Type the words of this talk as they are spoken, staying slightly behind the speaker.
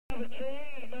the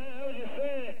trees, man. I was just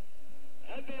saying,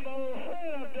 that'd be my old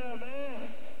friend up there, man.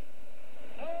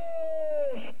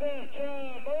 Oh,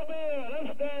 Stepchild Mobile, I'm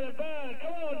standing by.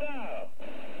 Come on down.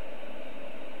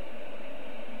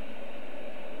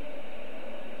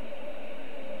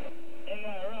 Ain't got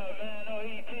to run, man. No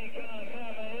ET coming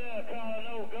here, calling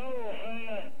no gold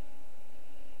finger.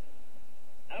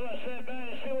 I'm going to sit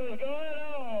back and see what's going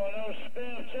on. No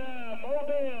Stepchild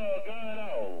Mobile going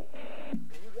on.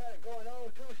 You got it going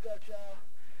on too, Stepchild.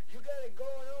 You got it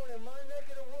going on in my neck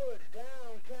of the woods,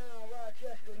 downtown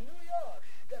Rochester, New York.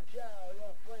 Stepchild,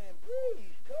 your friend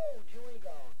Breeze told you ain't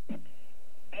gone.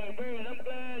 Hey, Breeze, I'm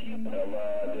glad you... Hey,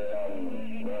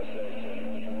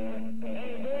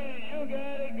 Breeze, you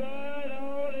got it going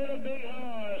on in a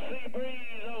Bighorn. See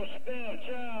Breeze, oh,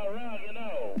 Stepchild rocking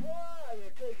on. Why?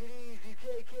 You take it easy,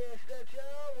 take care,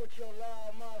 Stepchild, with your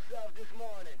loud mouth self this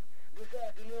morning, this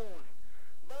afternoon.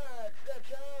 Bye,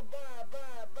 Stepchild, bye,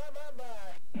 bye, bye, bye,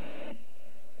 bye.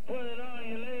 Put it on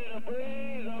you later,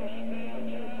 Breeze, oh,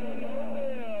 Stepchild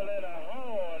Mobile, and a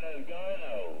horn is going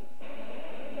on.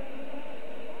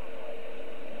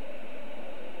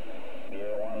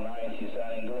 Yeah, 190,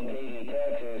 signing Glen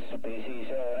Texas, PC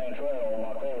 712,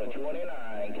 Macola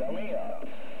 29, come here.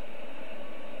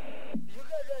 You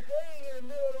got that thing in the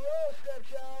middle of the road,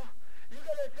 Stepchild. You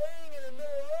got that thing in the middle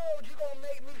of the road. You gonna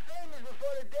make me famous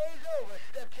before the day's over.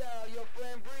 Stepchild, your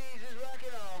friend Breeze is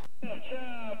rocking on.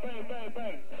 Stepchild, bang, bang,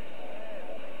 bang.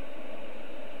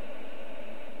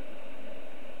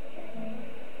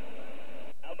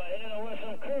 I'ma hit her with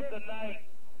some kryptonite.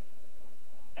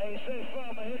 Hey, 6'4",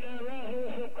 I'ma hit that round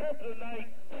with some kryptonite.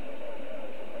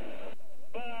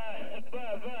 Bye,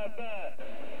 bye, bye, bye.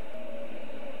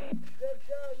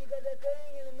 Stepchild, you got that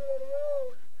thing in the middle of the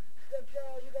road.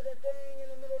 Stepchild, you got that thing in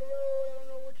the middle of the road. I don't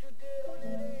know what you did on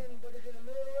that end, but it's in the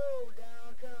middle of the road,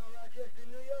 downtown Rochester,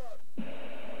 New York.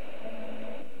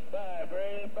 Bye,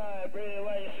 Breeze,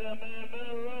 why you sitting in the middle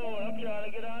of the road? I'm trying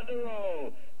to get out the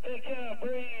road. Take care,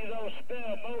 Breeze, oh,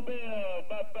 Step Mobile,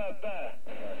 bye, bye, bye.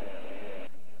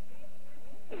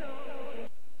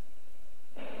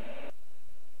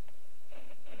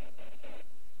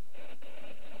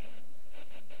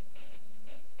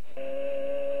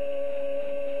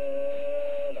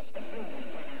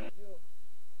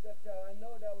 Stepchild, I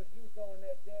know that was you throwing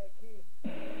that dead key.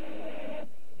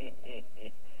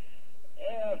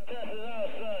 Yeah, I'm testing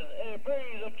out something. Hey,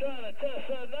 Breeze, I'm trying to test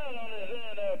something out on this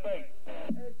end there, baby.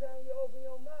 Every time you open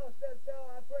your mouth,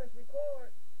 Stepchild, I press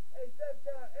record. Hey,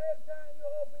 Stepchild, every time you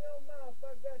open your mouth,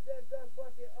 I got that duck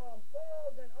bucket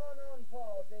pause and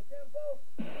unpause. They tempo?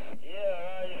 Yeah,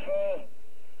 right, you fool.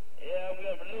 Yeah, I'm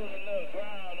gonna lose a little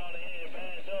ground on the end,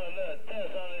 man. Show a little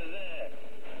test on this end.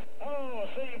 Oh,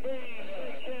 see, Breeze,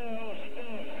 take care, oh,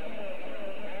 Steve.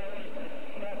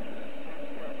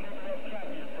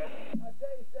 I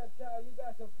tell you, Stepchild, you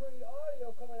got some pretty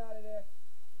audio coming out of there.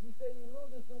 You say you're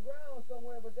losing some ground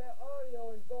somewhere, but that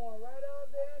audio is going right off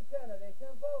the antenna. They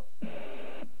tempo?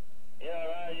 Yeah,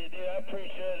 right, you did. I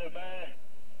appreciate it, man.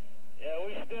 Yeah,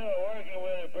 we still working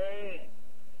with it, Breeze.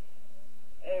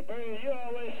 Hey, Breeze, you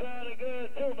always sounded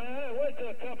good, too, man. I went to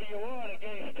a couple of your water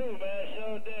gates, too, man.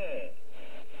 Sure did.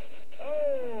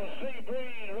 Oh, see,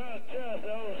 Breeze,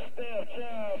 Rochester, oh,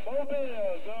 Stepchild Mobile.